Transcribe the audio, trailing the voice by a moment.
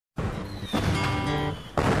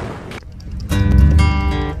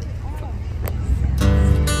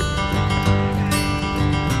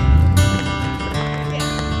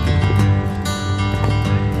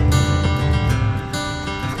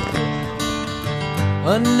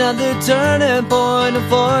Another turning point, a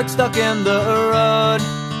fork stuck in the road.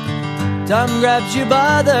 Time grabs you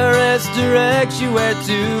by the wrist, directs you where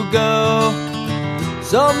to go.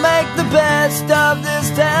 So make the best of this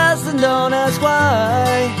test and don't ask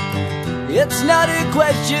why. It's not a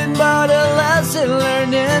question but a lesson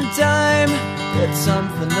learned in time. It's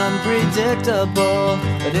something unpredictable,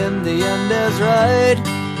 but in the end is right.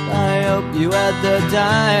 I hope you had the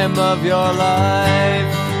time of your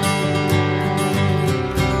life.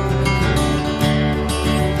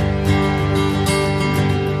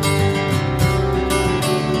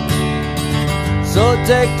 So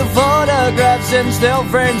take the photographs and still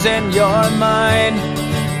frames in your mind,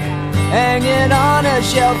 hanging on a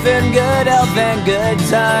shelf in good health and good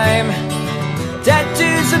time.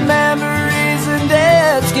 Tattoos and memories and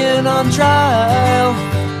dead skin on trial.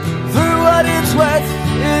 For what it's worth,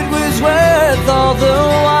 it was worth all the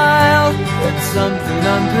while. It's something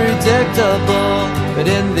unpredictable, but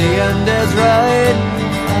in the end is right.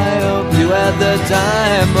 I hope you had the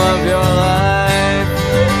time of your life.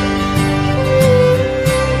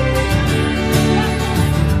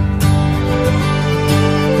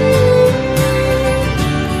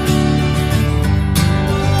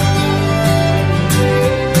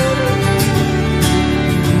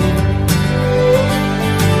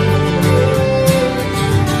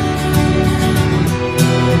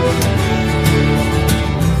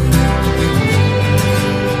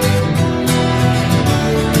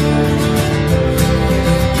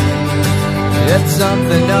 It's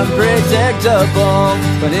something unpredictable,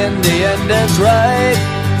 but in the end it's right.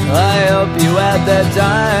 I hope you had the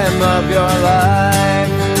time of your life.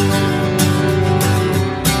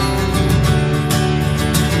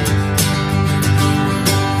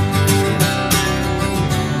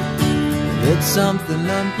 It's something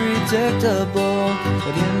unpredictable,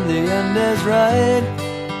 but in the end is right.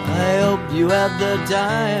 I hope you had the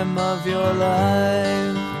time of your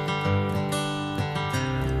life.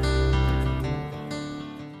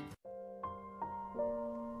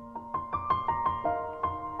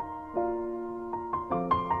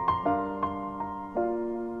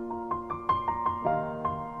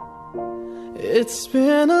 It's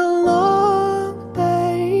been a long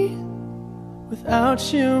day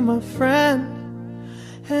without you, my friend,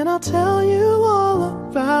 and I'll tell you all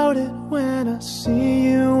about it when I see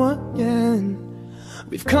you again.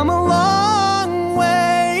 We've come a long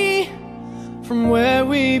way from where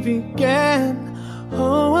we began.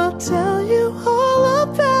 Oh, I'll tell you all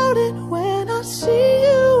about it when I see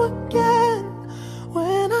you again.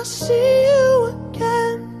 When I see you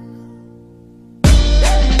again.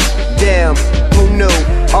 Damn, who knew?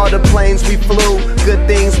 All the planes we flew, good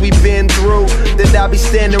things we've been through, that I'll be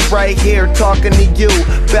standing right here talking to you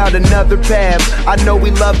about another path. I know we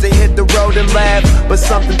love to hit the road and laugh, but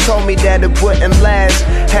something told me that it wouldn't last.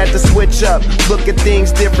 Had to switch up, look at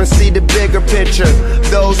things different, see the bigger picture.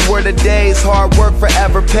 Those were the days, hard work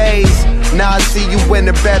forever pays. Now I see you in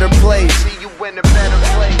a better place.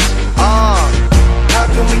 How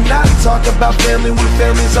can we not talk about family when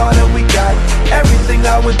family's all that we got? Everything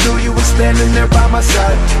I went through, you were standing there by my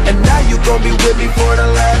side, and now you gon' be with me for the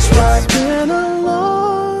last ride. It's been a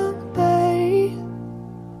long day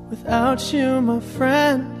without you, my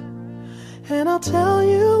friend, and I'll tell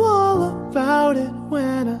you all about it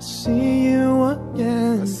when I see you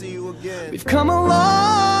again. We've come a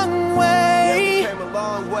long way,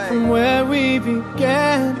 from where we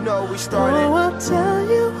began. You know we started. Oh, I'll tell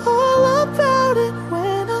you all about it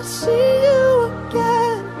when I see you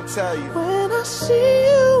again. I'll tell you. When I see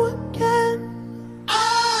you again.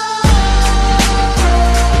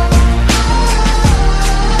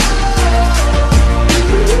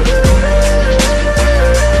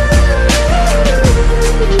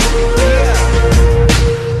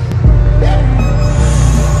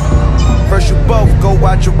 First you both go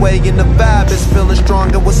out your way and the vibe is feeling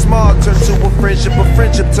strong. And what's small turn to a friendship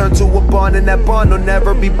turn to a bond, and that bond will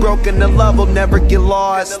never be broken, the love will never get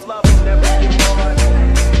lost.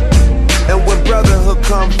 And when brotherhood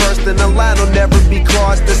come first, then the line will never be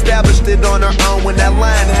crossed. Established it on our own when that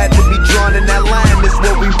line had to be drawn, and that line is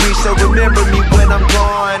what we reach, so remember me when I'm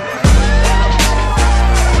gone.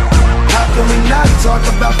 How can we not talk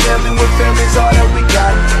about family when family's all that we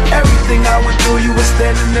got? Everything I went through, you were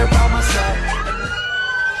standing there by my side.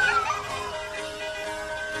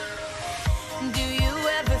 Do you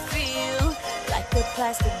ever feel like a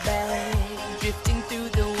plastic bag drifting through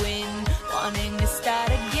the wind, wanting to start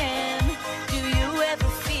again? Do you ever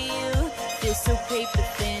feel so paper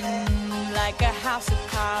thin, like a house of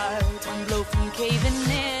cards, one blow from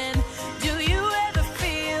caving in? Do you ever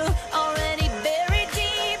feel already buried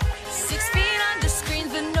deep, 6 feet under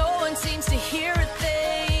screens, but no one seems to hear a thing?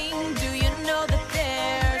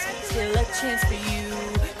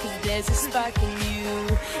 spark in you.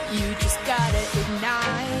 You just gotta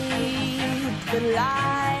ignite the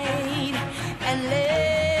light and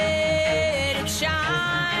let it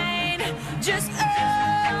shine. Just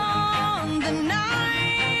own the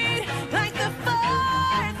night like the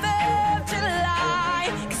 4th of July.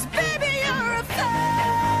 'Cause baby, you're a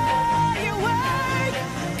firework.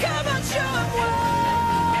 Come on, show 'em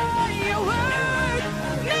what you work.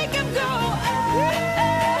 Make 'em go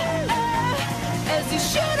as you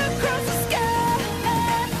shoot across the sky.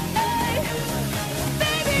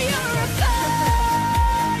 Baby, you're a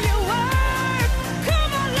firework.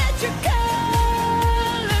 Come on, let your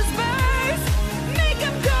colors burst. Make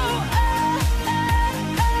 'em go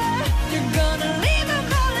you're gonna leave 'em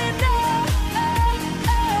all in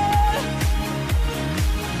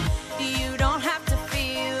You don't have to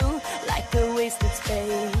feel like a wasted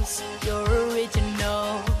space. You're original,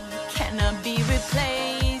 cannot be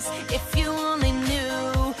replaced. If you only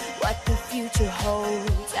knew what the future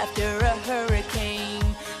holds. After a hurricane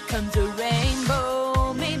comes a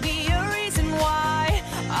rainbow. Maybe a reason why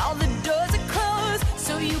all the doors are closed,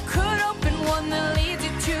 so you could open one that leads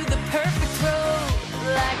you to the perfect road.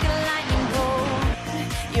 Like a lightning bolt,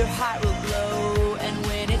 your heart will glow, and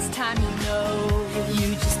when it's time, you know you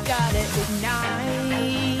just gotta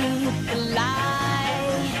ignite the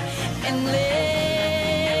light and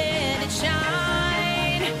let it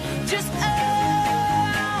shine. Just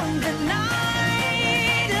own the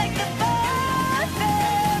night like the 4th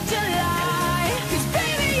of July. 'Cause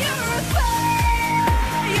baby, you're a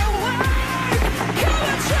firework. Come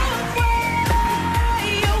on, show 'em what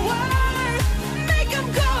you worth. Make 'em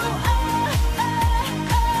go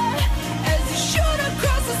as you shoot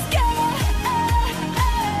across the sky.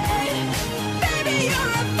 Baby,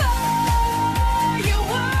 you're a firework.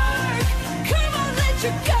 Come on, let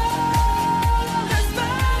your colors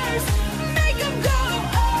burst. Make 'em go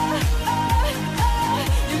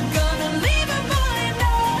you're gonna leave 'em all in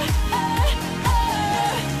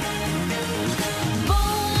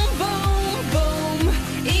Boom, boom, boom.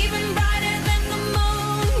 Even brighter than the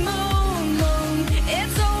moon, moon, moon.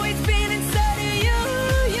 It's always been inside of you,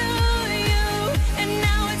 you, you. And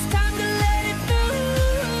now it's time to let it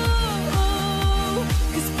through.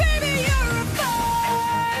 'Cause baby, you're a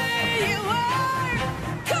firework.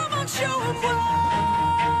 Come on, show 'em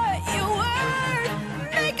what you worth.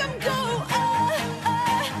 Make 'em go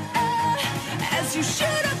as you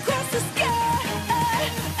shoot across the sky.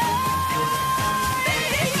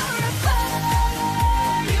 Baby, you're a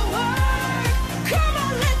firework. Come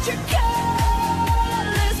on, let your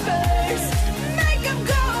colors burst. Make 'em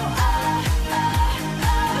go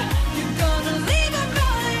you're gonna leave 'em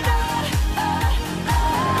all in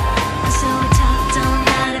So we talked all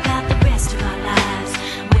night about the rest of our lives,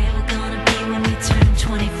 where we're gonna be when we turn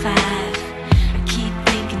 25. I keep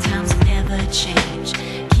thinking times will never change.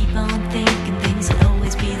 Keep on thinking things will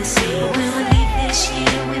always be the same. When we leave this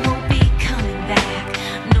year, we won't be coming back.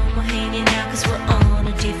 No more hanging out 'cause we're on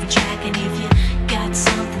a different track. And if you got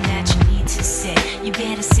something that you need to say, you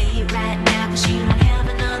better say it right now, 'cause you don't have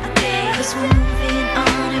another day. 'Cause we're moving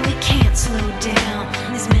on and we can't slow down.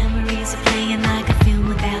 These memories are playing like a film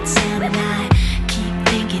without sound. And I keep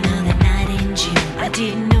thinking of that night in June. I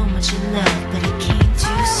didn't know much of love, but it came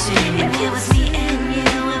too soon. And it was me and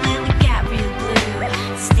you, and then we got real blue.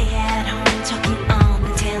 Stay at home talking on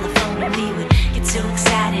the telephone, and we would get so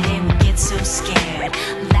excited and we'd get so scared,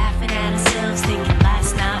 laughing at ourselves, thinking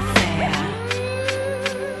life's not fair.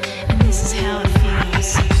 And this is how it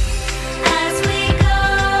feels. As we go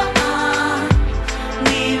on,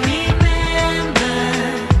 we remember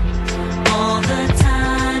all the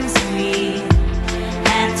times we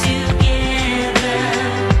had together.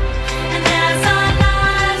 And as our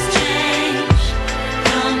lives change,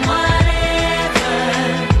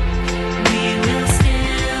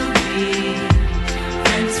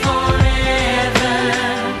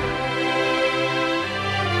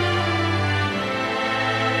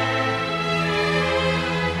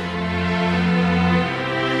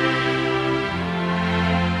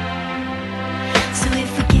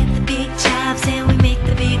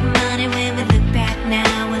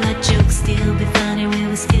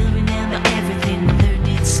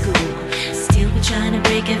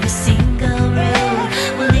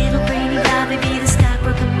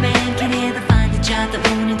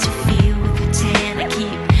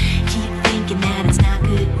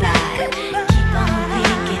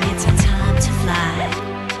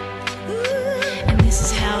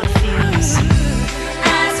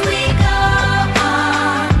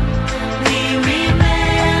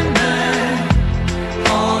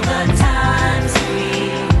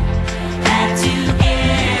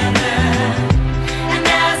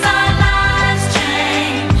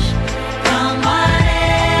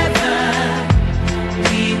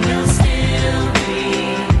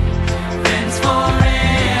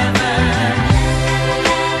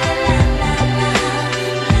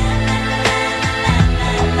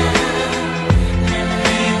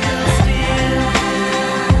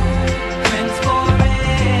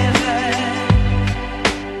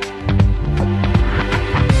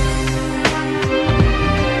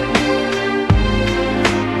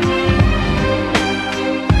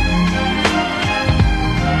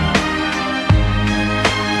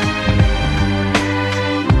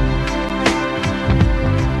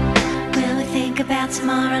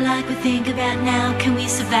 tomorrow like we think about now? Can we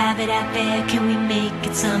survive it out there? Can we make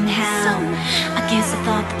it somehow? I guess I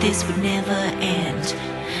thought that this would never end,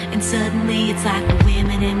 and suddenly it's like we're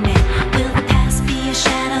women and men. Will the past be a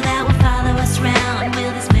shadow that will follow us round?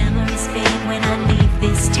 Will these memories fade when I leave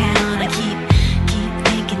this town? I keep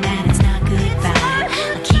thinking that it's not goodbye.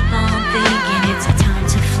 I keep on thinking it's our time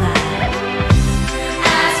to fly.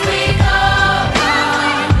 As we go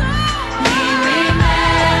on, we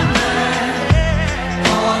remember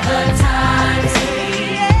all the times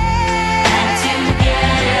we had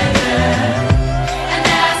together. And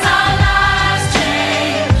as our lives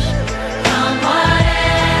change from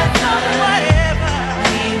whatever,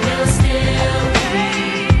 we will still be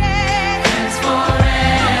friends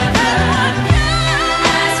forever.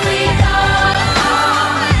 As we go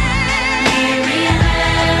on, we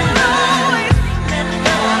remember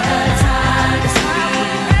all the times we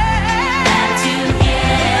had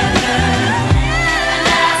together. And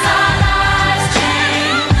as our lives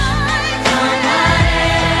change from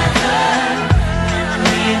whatever,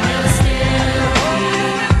 we will still be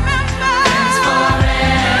friends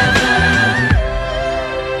forever.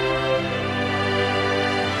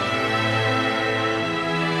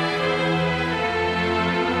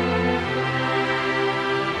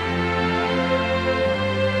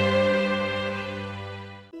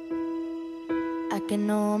 I can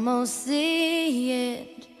almost see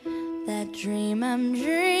it, that dream I'm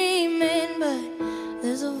dreaming, but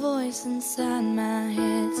there's a voice inside my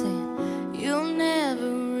head saying you'll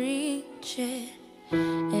never reach it.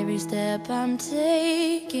 Every step I'm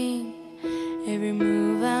taking, every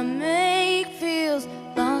move I make feels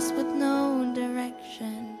lost with no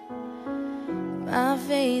direction. My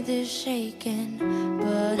faith is shaken,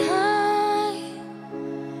 but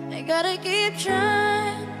I gotta keep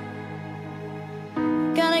trying.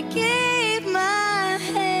 Gotta keep my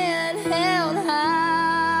head held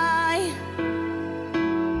high.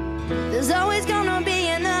 There's always gonna be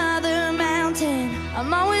another mountain.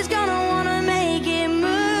 I'm always gonna wanna make it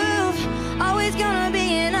move. Always gonna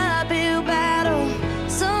be an uphill battle.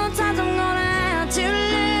 Sometimes I'm gonna have to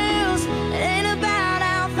lose. It ain't about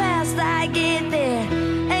how fast I get there.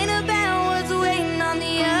 Ain't about what's waiting on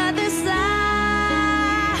the other side.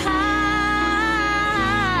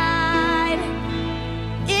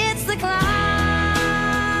 It's the climb.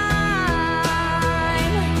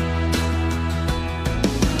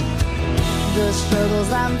 The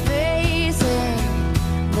struggles I'm facing,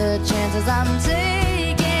 the chances I'm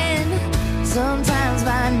taking, sometimes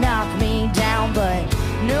might knock me down, but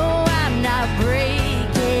no, I'm not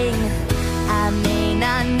breaking. I may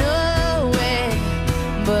not know it,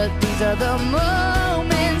 but these are the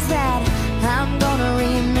moments that I'm gonna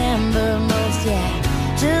remember most. Yeah,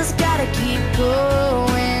 just gotta keep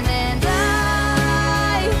going, and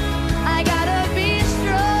I gotta be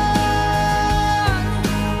strong.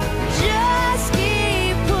 Just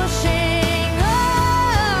keep pushing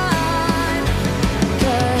on,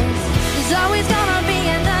 'cause there's always gonna be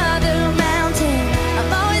another mountain.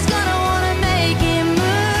 I'm always gonna wanna make it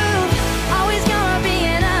move. Always gonna be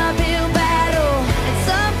an uphill battle, and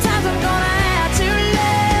sometimes I'm gonna have to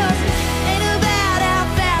lose. Ain't about how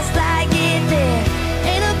fast I get there.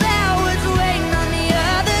 Ain't about what's waiting on the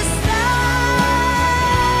other side.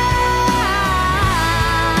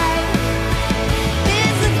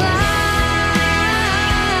 It's the climb.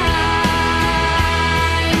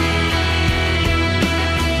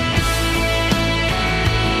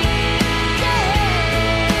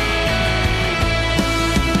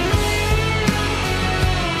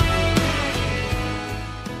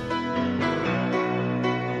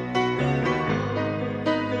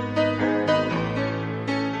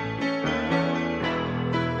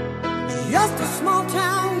 Just a small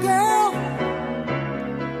town girl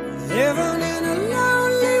living in a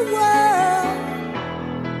lonely world.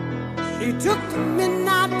 She took the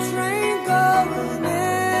midnight train going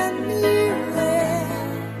anywhere.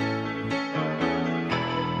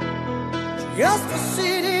 Just a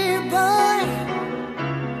city boy,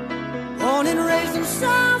 born and raised in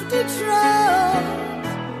South Detroit.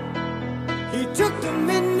 He took the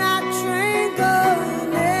midnight train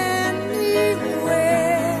going anywhere.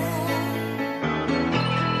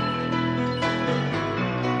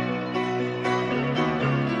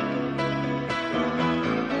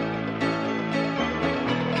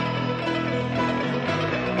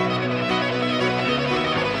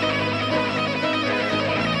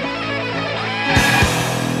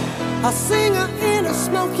 A singer in a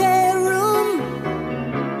smoky room,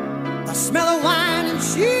 the smell of wine and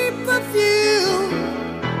cheap perfume.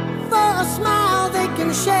 For a smile they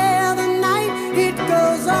can share